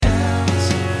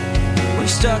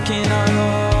stuck in our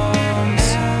homes,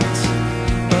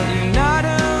 but you're not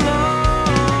alone.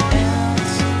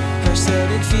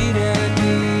 Prosthetic feet and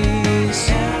knees,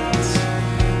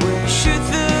 where you shoot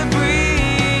the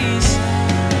breeze.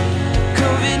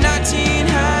 COVID-19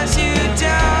 has you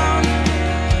down,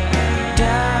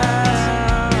 down.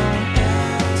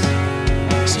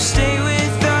 So stay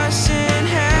with us and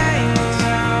hang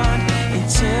around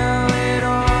until it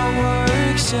all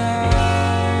works out.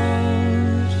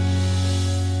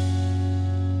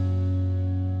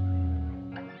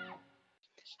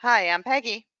 Hi, I'm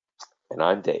Peggy, And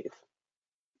I'm Dave.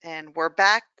 and we're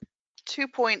back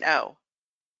 2.0.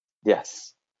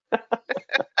 Yes.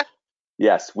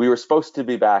 Yes, we were supposed to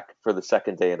be back for the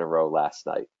second day in a row last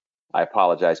night. I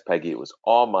apologize, Peggy. It was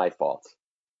all my fault.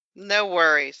 No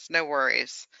worries, no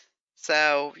worries.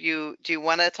 So, do you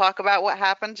want to talk about what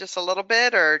happened just a little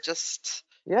bit, or just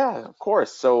Yeah, of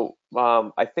course. So,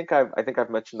 I think I've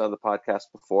mentioned on the podcast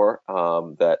before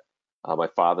that my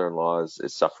father-in-law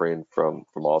is suffering from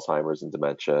Alzheimer's and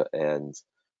dementia, and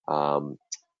um,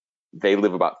 they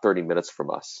live about 30 minutes from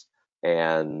us.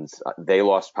 And they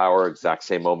lost power exact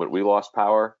same moment we lost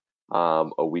power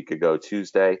a week ago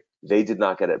Tuesday. They did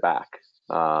not get it back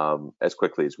as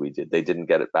quickly as we did. They didn't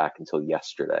get it back until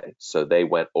yesterday. So they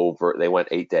went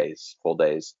 8 days, full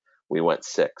days. We went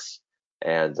 6.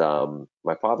 And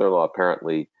my father-in-law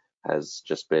apparently has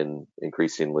just been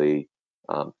increasingly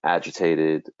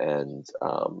agitated and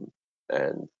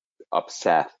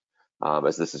upset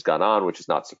as this has gone on, which is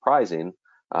not surprising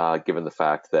given the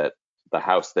fact that the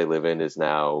house they live in has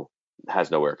no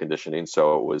air conditioning.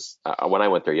 So it was when I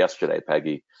went there yesterday,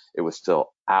 Peggy, it was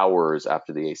still hours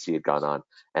after the AC had gone on,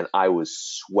 and I was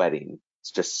sweating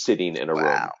just sitting in a room.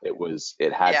 wow?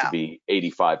 It had to Yeah, be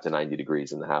 85 to 90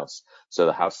 degrees in the house. So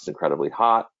the house is incredibly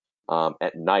hot.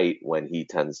 At night, when he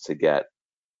tends to get,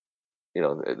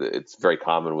 it's very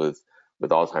common with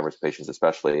Alzheimer's patients,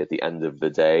 especially at the end of the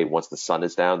day, once the sun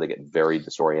is down, they get very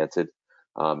disoriented,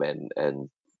 and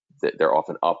they're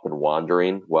often up and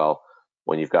wandering. Well,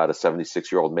 when you've got a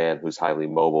 76-year-old man who's highly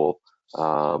mobile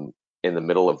in the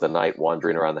middle of the night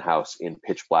wandering around the house in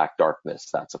pitch black darkness,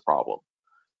 that's a problem.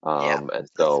 yeah, And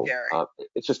that's so scary.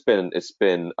 it's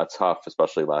been a tough,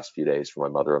 especially last few days for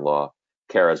my mother-in-law.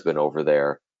 Kara's been over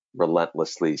there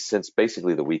relentlessly since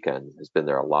basically the weekend, has been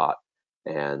there a lot.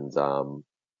 And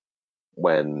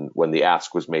when the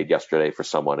ask was made yesterday for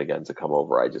someone again to come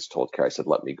over, I just told Kara, I said,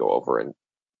 let me go over and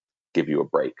give you a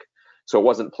break. So it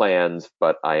wasn't planned,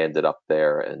 but I ended up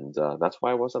there, and that's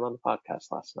why I wasn't on the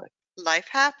podcast last night. Life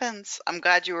happens. I'm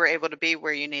glad you were able to be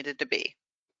where you needed to be.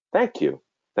 Thank you,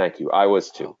 thank you. I was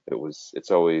Oh, too.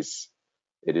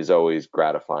 It is always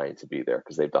gratifying to be there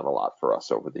because they've done a lot for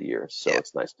us over the years. So yeah,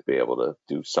 it's nice to be able to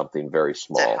do something very to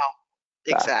small help.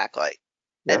 back. Exactly.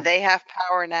 Yeah, And they have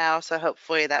power now, so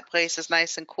hopefully that place is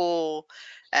nice and cool,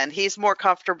 and he's more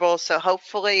comfortable. So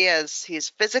hopefully, as he's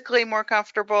physically more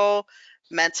comfortable,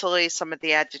 mentally, some of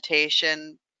the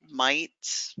agitation might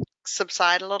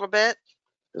subside a little bit.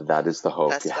 that is the hope.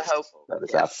 That's the Yes, hope. that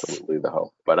is Yes. absolutely the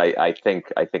hope. But I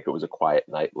think it was a quiet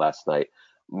night last night.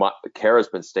 Kara's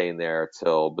been staying there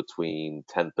till between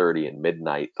 10:30 and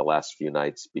midnight the last few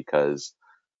nights because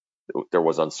there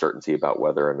was uncertainty about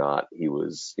whether or not he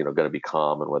was, going to be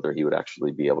calm and whether he would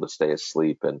actually be able to stay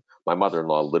asleep. And my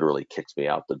mother-in-law literally kicked me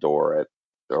out the door at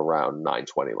around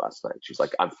 9:20 last night. She's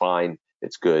like, "I'm fine.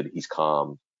 It's good. He's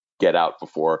calm. Get out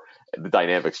before the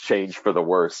dynamics change for the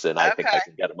worse." And I think I Okay.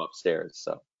 can get him upstairs.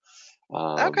 So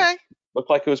um, Okay. looked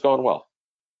like it was going well.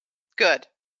 Good.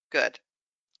 Good.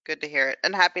 Good to hear it.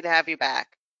 And happy to have you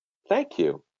back. Thank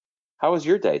you. How was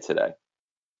your day today and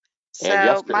So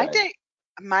my yesterday? day,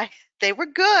 my they were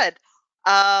good.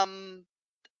 Um,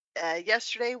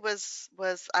 yesterday was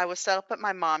I was set up at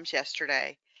my mom's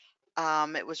yesterday.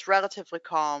 It was relatively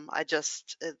calm. I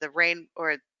just the rain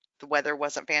or the weather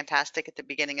wasn't fantastic at the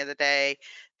beginning of the day.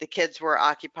 The kids were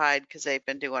occupied because they've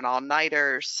been doing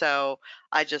all-nighters, so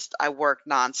I worked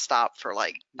nonstop for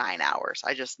like 9 hours.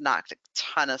 I just knocked a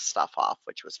ton of stuff off,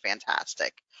 which was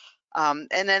fantastic. And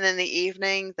then in the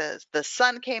evening, the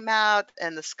sun came out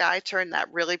and the sky turned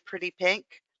that really pretty pink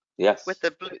with Yes.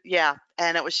 the blue, yeah,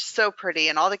 and it was so pretty,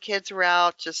 and all the kids were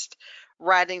out just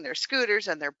riding their scooters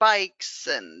and their bikes,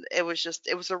 and it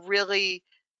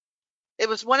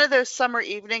was one of those summer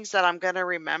evenings that I'm going to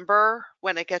remember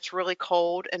when it gets really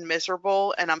cold and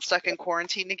miserable and I'm stuck in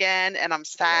quarantine again and I'm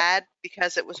Yeah. sad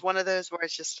because it was one of those where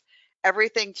it's just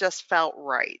everything just felt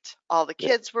right. All the Yeah.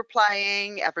 kids were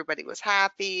playing, everybody was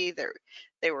happy,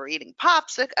 they were eating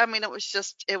popsicle. I mean, it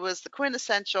was the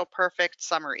quintessential perfect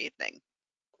summer evening.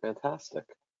 Fantastic.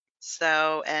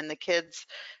 So, and the kids,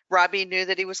 Robbie knew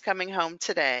that he was coming home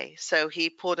today, so he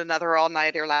pulled another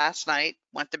all-nighter last night,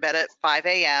 went to bed at 5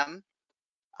 a.m.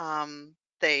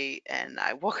 And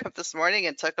I woke up this morning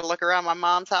and took a look around my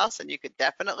mom's house, and you could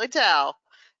definitely tell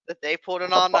that they pulled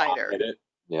an all-nighter. Behind it.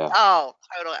 Yeah. Oh,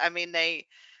 totally. I mean, they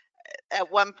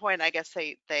at one point, I guess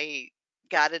they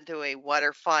got into a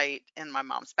water fight in my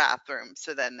mom's bathroom,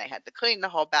 so then they had to clean the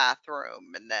whole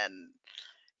bathroom, and then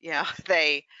you know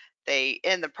they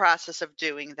in the process of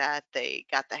doing that, they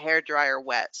got the hair dryer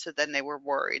wet, so then they were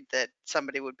worried that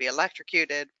somebody would be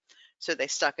electrocuted, so they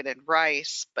stuck it in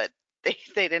rice, but they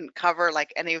didn't cover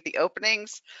like any of the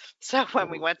openings. So when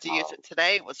we went to use it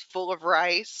today, it was full of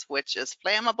rice, which is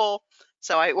flammable.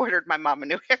 So I ordered my mom a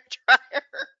new hair dryer.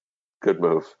 Good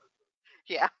move.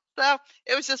 Yeah. So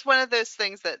it was just one of those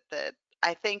things that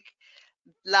I think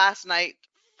last night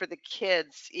for the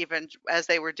kids, even as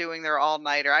they were doing their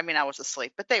all-nighter, I mean, I was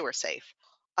asleep, but they were safe.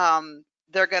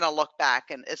 They're gonna look back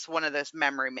and it's one of those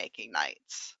memory-making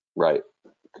nights. Right.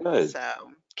 Good.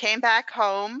 So came back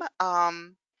home,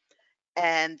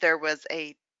 and there was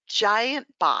a giant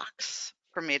box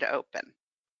for me to open.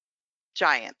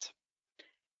 Giant.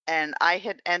 And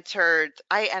I enter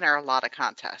a lot of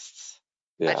contests.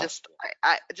 Yeah.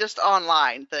 I just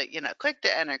online, click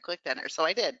to enter. So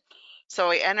I did.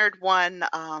 So I entered one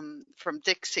from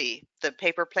Dixie, the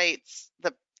paper plates,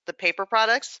 the paper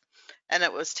products, and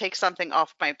it was take something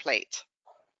off my plate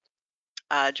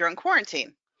during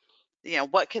quarantine.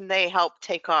 What can they help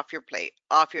take off your plate,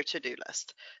 off your to-do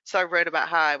list? So I wrote about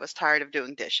how I was tired of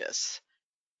doing dishes,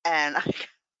 and I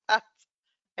got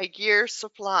a year's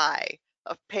supply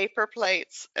of paper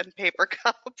plates and paper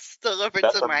cups delivered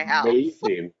That's to my house.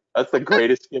 amazing. That's the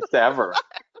greatest gift ever.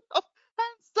 I'm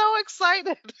so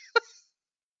excited.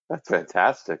 That's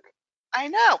fantastic. I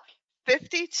know.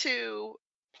 52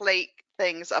 plate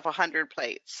things of 100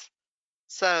 plates.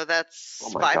 So that's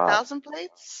Oh my God. 5,000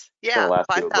 plates? It's gonna Yeah, last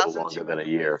you a little 5,000 longer than a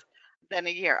year. than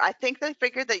a year. I think they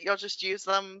figured that you'll just use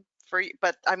them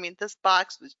but I mean, this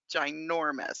box was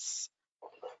ginormous.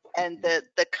 And the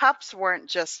cups weren't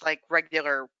just like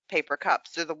regular paper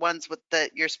cups. They're the ones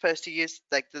you're supposed to use,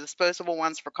 like the disposable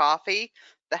ones for coffee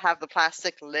that have the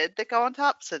plastic lid that go on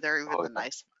top. So they're even Oh, the yeah.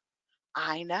 nice.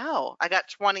 I know. I got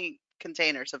 20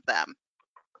 containers of them.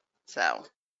 So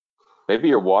Maybe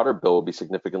your water bill will be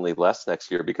significantly less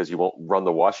next year because you won't run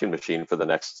the washing machine for the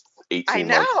next 18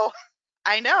 months.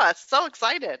 I know. I'm so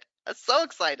excited. So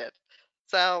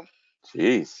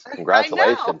Jeez, I know.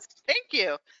 congratulations. Thank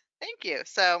you.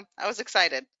 So I was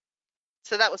excited.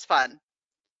 So that was fun.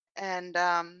 And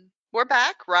we're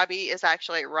back. Robbie is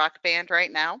actually at Rock Band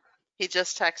right now. He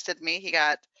just texted me. He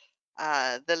got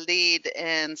the lead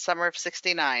in Summer of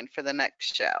 '69 for the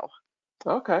next show.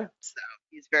 Okay. So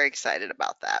he's very excited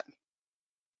about that.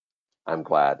 I'm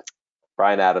glad.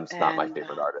 Bryan Adams, not my And,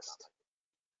 favorite artist.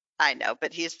 I know,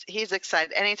 but he's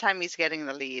excited. Anytime he's getting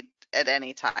the lead at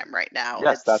any time right now.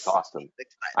 Yes, that's awesome. he's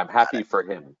excited I'm about happy it. for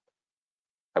him.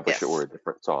 I wish Yes. it were a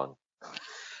different song.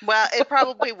 Well, it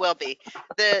probably will be.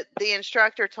 The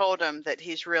instructor told him that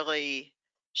he's really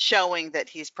showing that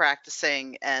he's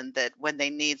practicing and that when they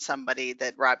need somebody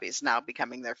that Robbie's now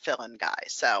becoming their fill-in guy.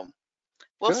 So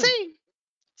we'll Good. see.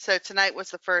 So tonight was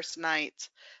the first night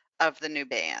of the new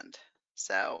band.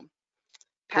 So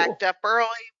packed up early,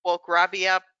 woke Robbie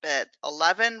up at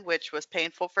 11, which was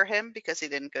painful for him because he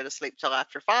didn't go to sleep till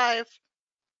after 5.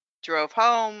 Drove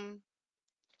home,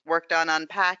 worked on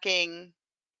unpacking.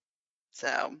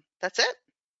 So that's it.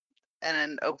 And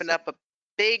then opened up a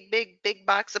big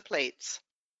box of plates.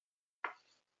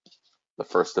 The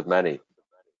first of many.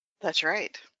 That's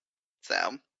right.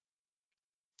 So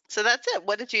that's it.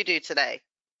 What did you do today?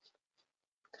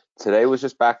 Today was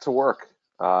just back to work.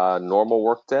 Normal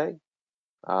work day.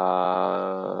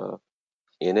 In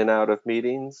and out of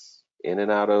meetings, in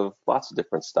and out of lots of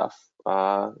different stuff.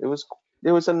 It was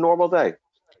a normal day.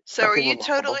 So are Nothing you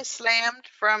remarkable. totally slammed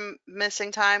from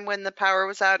missing time when the power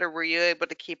was out, or were you able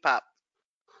to keep up?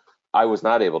 I was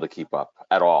not able to keep up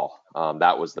at all.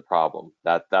 That was the problem.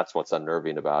 That's what's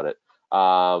unnerving about it.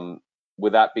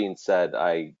 With that being said,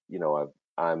 I'm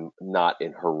not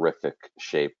in horrific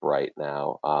shape right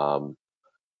now.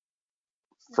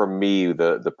 For me,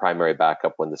 the primary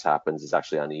backup when this happens is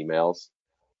actually on emails.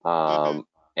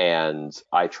 And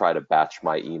I try to batch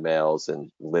my emails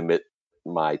and limit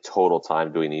my total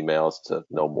time doing emails to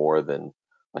no more than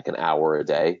like an hour a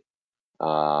day.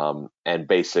 And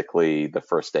basically the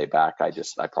first day back, I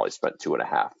probably spent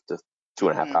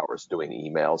 2.5 hours doing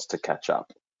emails to catch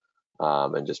up,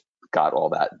 and just got all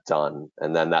that done.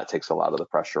 And then that takes a lot of the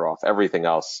pressure off. Everything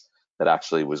else that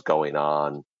actually was going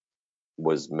on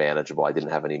was manageable. I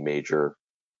didn't have any major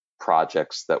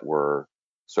projects that were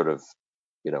sort of,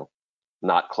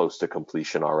 not close to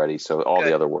completion already. So all the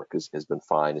Good. other work has been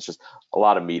fine. It's just a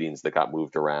lot of meetings that got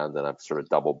moved around, and I've sort of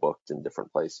double booked in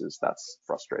different places. That's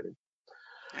frustrating.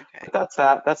 Okay. But that's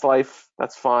that. That's life.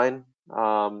 That's fine.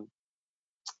 I'm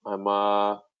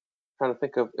trying to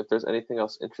think of if there's anything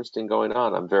else interesting going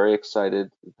on. I'm very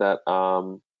excited that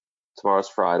tomorrow's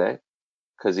Friday,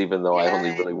 because even though I only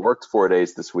Yay. really worked 4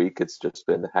 days this week, it's just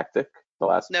been hectic the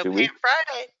last No 2 Pant weeks.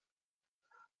 Friday.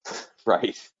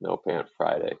 Right. No Pant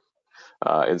Friday.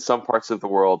 In some parts of the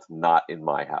world, not in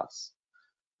my house.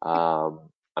 I'm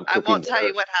I cooking won't tell dinner.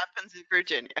 you what happens in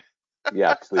Virginia.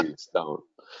 Yeah, please don't.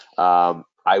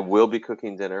 I will be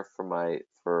cooking dinner for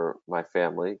my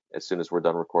family as soon as we're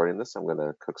done recording this. I'm going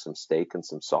to cook some steak and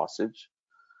some sausage.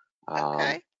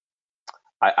 Okay.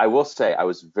 I will say I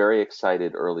was very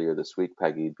excited earlier this week,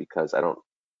 Peggy, because I don't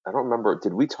remember.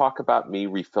 Did we talk about me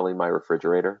refilling my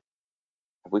refrigerator?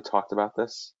 Have we talked about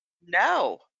this?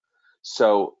 No,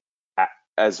 So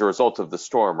as a result of the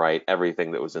storm, right,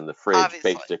 everything that was in the fridge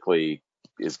obviously. basically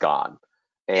is gone.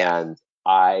 Yes. And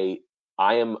I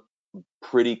am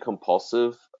pretty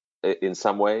compulsive in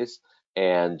some ways.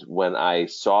 And when I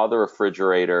saw the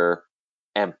refrigerator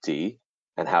empty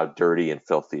and how dirty and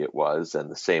filthy it was, and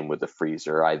the same with the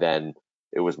freezer,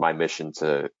 it was my mission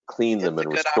to clean them It's a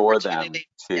and good restore them opportunity.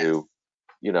 to,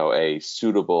 a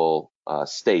suitable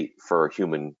state for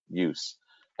human use.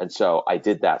 And so I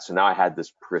did that. So now I had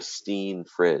this pristine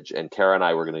fridge, and Kara and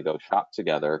I were going to go shop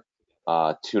together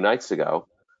 2 nights ago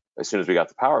as soon as we got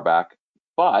the power back,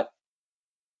 but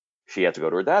she had to go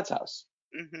to her dad's house.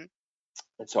 Yes. Hmm.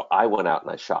 And so I went out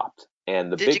and I shopped.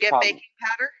 And the Did you big get problem, baking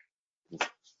powder?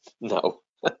 no,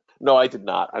 no, I did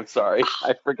not. I'm sorry.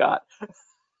 I forgot.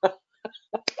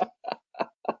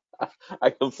 I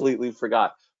completely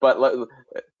forgot. But don't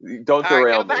All right,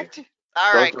 derail go me. back to.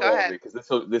 All Don't right, go derail ahead. me,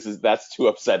 because that's too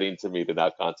upsetting to me to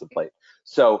now contemplate.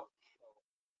 So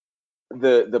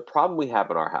the problem we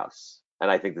have in our house, and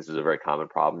I think this is a very common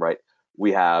problem, right?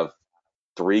 We have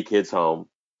 3 kids home.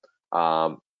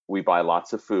 We buy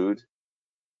lots of food.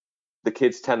 The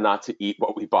kids tend not to eat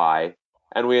what we buy,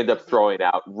 and we end up Mhm. throwing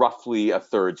out roughly a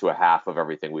third to a half of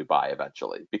everything we buy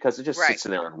eventually, because it just Right. sits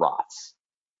in there and rots,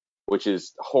 which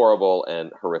is horrible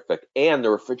and horrific. And the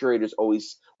refrigerator's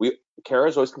always,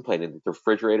 Kara's always complaining that the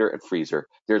refrigerator and freezer,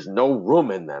 there's no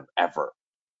room in them ever.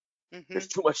 Hmm. There's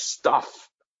too much stuff.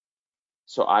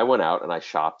 So I went out and I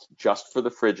shopped just for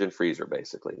the fridge and freezer,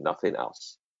 basically, nothing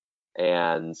else.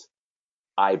 And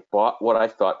I bought what I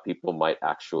thought people might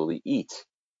actually eat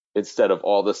instead of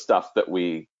all the stuff that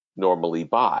we normally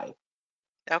buy.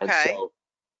 And Okay. so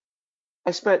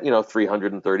I spent,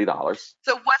 $330.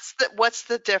 So what's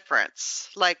the difference?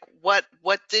 Like what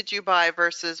did you buy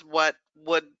versus what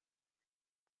would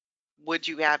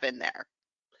you have in there?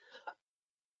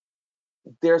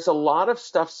 There's a lot of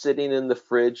stuff sitting in the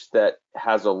fridge that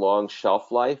has a long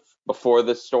shelf life before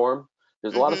the storm.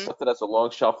 There's a lot of Hmm. stuff that has a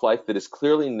long shelf life that is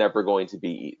clearly never going to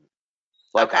be eaten.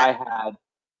 Like Okay. I had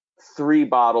 3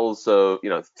 bottles of,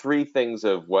 3 things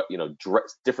of what,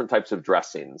 different types of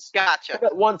dressings. Gotcha. That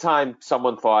at one time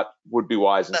someone thought would be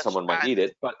wise and That's someone might fine. eat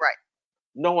it, but Right.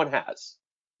 no one has.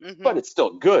 Hmm. But it's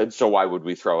still good, so why would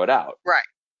we throw it out? Right.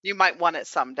 You might want it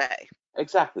someday.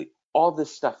 Exactly. All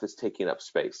this stuff is taking up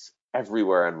space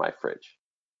everywhere in my fridge.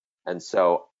 And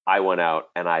so I went out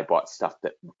and I bought stuff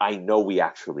that I know we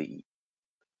actually eat.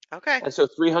 Okay. And so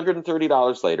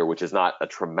 $330 later, which is not a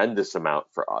tremendous amount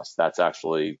for us, that's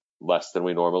actually less than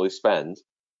we normally spend.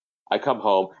 I come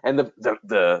home and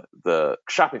the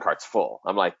shopping cart's full.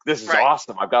 I'm like, this is Right.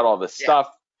 awesome. I've got all this Yeah.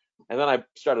 stuff. And then I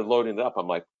started loading it up. I'm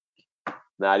like,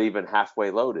 not even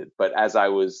halfway loaded. But as I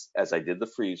did the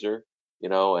freezer,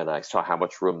 and I saw how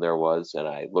much room there was, and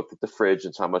I looked at the fridge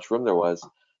and saw how much room there was,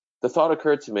 the thought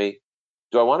occurred to me,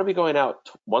 do I want to be going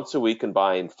out once a week and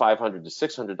buying $500 to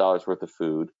 $600 worth of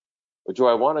food? Or do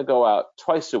I want to go out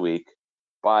twice a week,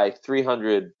 buy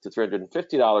 $300 to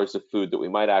 $350 of food that we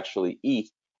might actually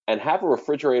eat, and have a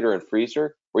refrigerator and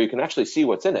freezer where you can actually see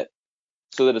what's in it,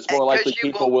 so that it's more likely Because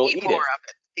you people will eat more it? of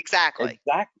it. Exactly.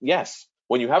 Yes.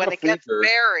 When you have When a it gets freezer,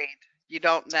 buried, you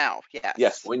don't know. Yes.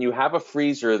 yes, when you have a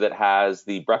freezer that has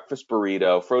the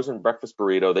frozen breakfast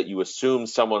burrito that you assume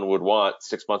someone would want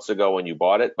 6 months ago when you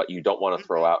bought it, but you don't want to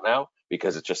throw Mhm. out now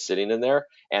because it's just sitting in there,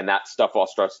 and that stuff all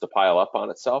starts to pile up on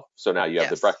itself. So now you have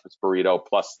the Yes. breakfast burrito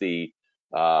plus the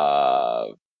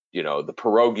the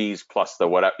pierogies plus the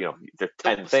whatever, the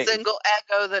 10 The things. single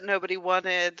Eggo that nobody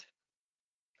wanted.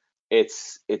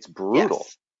 It's brutal.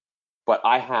 Yes. But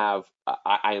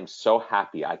I am so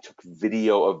happy. I took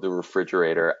video of the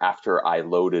refrigerator after I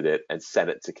loaded it and sent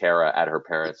it to Kara at her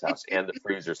parents' house and the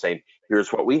freezer saying,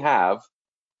 here's what we have.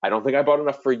 I don't think I bought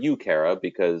enough for you, Kara,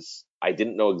 because I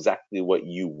didn't know exactly what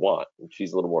you want. And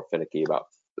she's a little more finicky about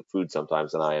the food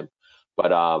sometimes than I am.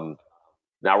 But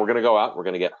now we're going to go out. We're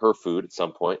going to get her food at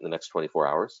some point in the next 24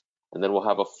 hours. And then we'll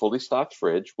have a fully stocked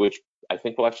fridge, which I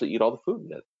think will actually eat all the food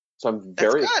in it. So I'm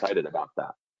That's very good. excited about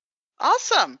that.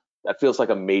 Awesome. That feels like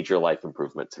a major life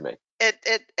improvement to me.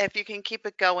 If you can keep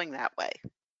it going that way.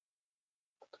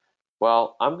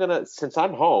 Well, since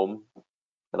I'm home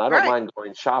and I don't Right. mind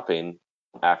going shopping,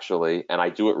 actually, and I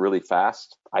do it really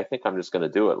fast, I think I'm just going to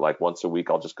do it. Like once a week,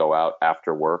 I'll just go out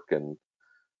after work and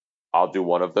I'll do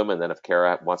one of them. And then if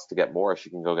Kara wants to get more,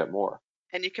 she can go get more.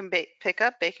 And you can pick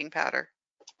up baking powder.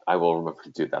 I will remember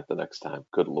to do that the next time.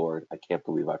 Good Lord. I can't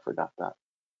believe I forgot that.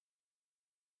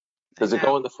 Does it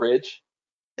go in the fridge?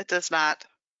 It does not.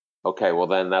 Okay, well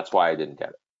then that's why I didn't get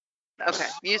it. Okay,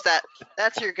 use that.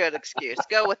 That's your good excuse.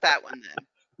 Go with that one then.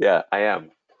 Yeah, I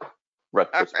am.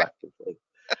 Retrospectively.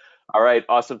 All right,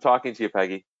 awesome talking to you,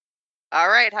 Peggy. All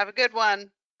right, have a good one.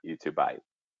 You too, bye.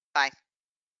 Bye.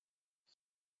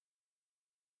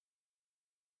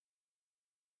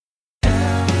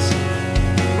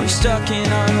 We're stuck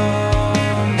in our home.